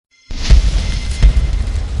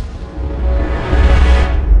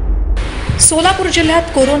सोलापूर जिल्ह्यात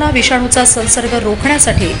कोरोना विषाणूचा संसर्ग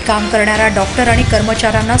रोखण्यासाठी काम करणाऱ्या डॉक्टर आणि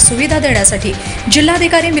कर्मचाऱ्यांना सुविधा देण्यासाठी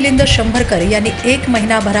जिल्हाधिकारी मिलिंद शंभरकर यांनी 1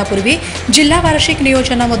 महिनाभरापूर्वी जिल्हा वार्षिक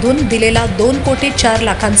नियोजनामधून दिलेला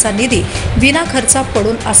 2,04,00,000चा निधी विना खर्चा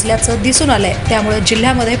पडून असल्याचं दिसून आलंय। त्यामुळे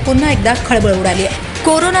जिल्ह्यामध्ये पुन्हा एकदा खळबळ उडाली आहे।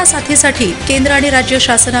 कोरोना साथीसाठी केंद्र आणि राज्य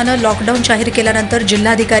शासनानं लॉकडाऊन जाहीर केल्यानंतर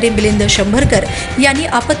जिल्हाधिकारी मिलिंद शंभरकर यांनी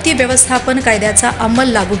आपत्ती व्यवस्थापन कायद्याचा अंमल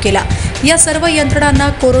लागू केला। या सर्व यंत्रणांना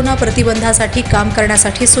कोरोना प्रतिबंधासाठी काम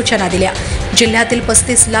करण्यासाठी सूचना दिल्या। जिल्ह्यातील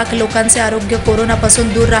 35 लाख लोकांचे आरोग्य कोरोनापासून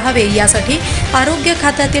दूर राहावे यासाठी आरोग्य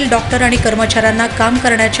खात्यातील डॉक्टर आणि कर्मचाऱ्यांना काम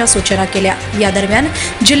करण्याच्या सूचना केल्या। या दरम्यान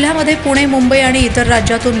जिल्ह्यामध्ये पुणे, मुंबई आणि इतर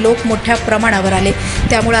राज्यातून लोक मोठ्या प्रमाणावर आले।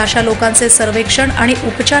 त्यामुळे अशा लोकांचे सर्वेक्षण आणि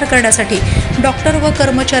उपचार करण्यासाठी डॉक्टर व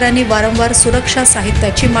कर्मचाऱ्यांनी वारंवार सुरक्षा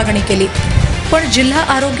साहित्याची मागणी केली, पण जिल्हा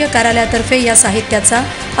आरोग्य कार्यालयातर्फे या साहित्याचा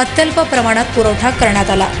अत्यल्प प्रमाणात पुरवठा करण्यात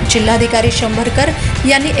आला। जिल्हाधिकारी शंभरकर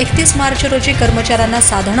यांनी 31 मार्च रोजी कर्मचाऱ्यांना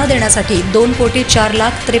साधनं देण्यासाठी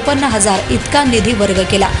 2,04,53,000 इतका निधी वर्ग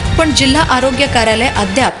केला, पण जिल्हा आरोग्य कार्यालय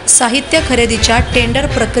अद्याप साहित्य खरेदीच्या टेंडर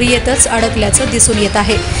प्रक्रियेतच अडकल्याचं दिसून येत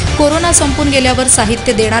आहे। कोरोना संपून गेल्यावर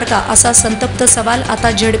साहित्य देणार का असा संतप्त सवाल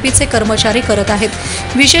आता झेडपीचे कर्मचारी करत आहेत।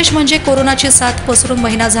 विशेष म्हणजे कोरोनाची साथ पसरून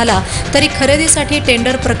महिना झाला तरी खरेदीसाठी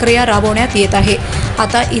टेंडर प्रक्रिया राबवण्यात येत आहे।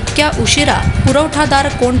 आता इतक्या उशिरा पुरवठादार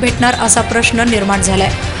कोण भेटणार असा प्रश्न निर्माण झालाय।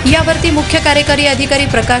 यावरती मुख्य कार्यकारी अधिकारी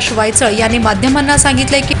प्रकाश वायचळ यांनी माध्यमांना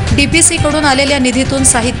सांगितले की डीपीसी कडून आलेल्या निधीतून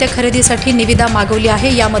साहित्य खरेदीसाठी निविदा मागवली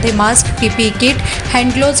आहे। यामध्ये mask, PPE kit,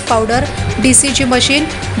 hand gloves, powder, DCG machine,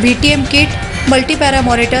 व्हीटीएम kit, multipara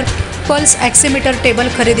monitor, pulse oximeter table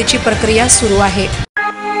खरेदीची प्रक्रिया सुरू आहे।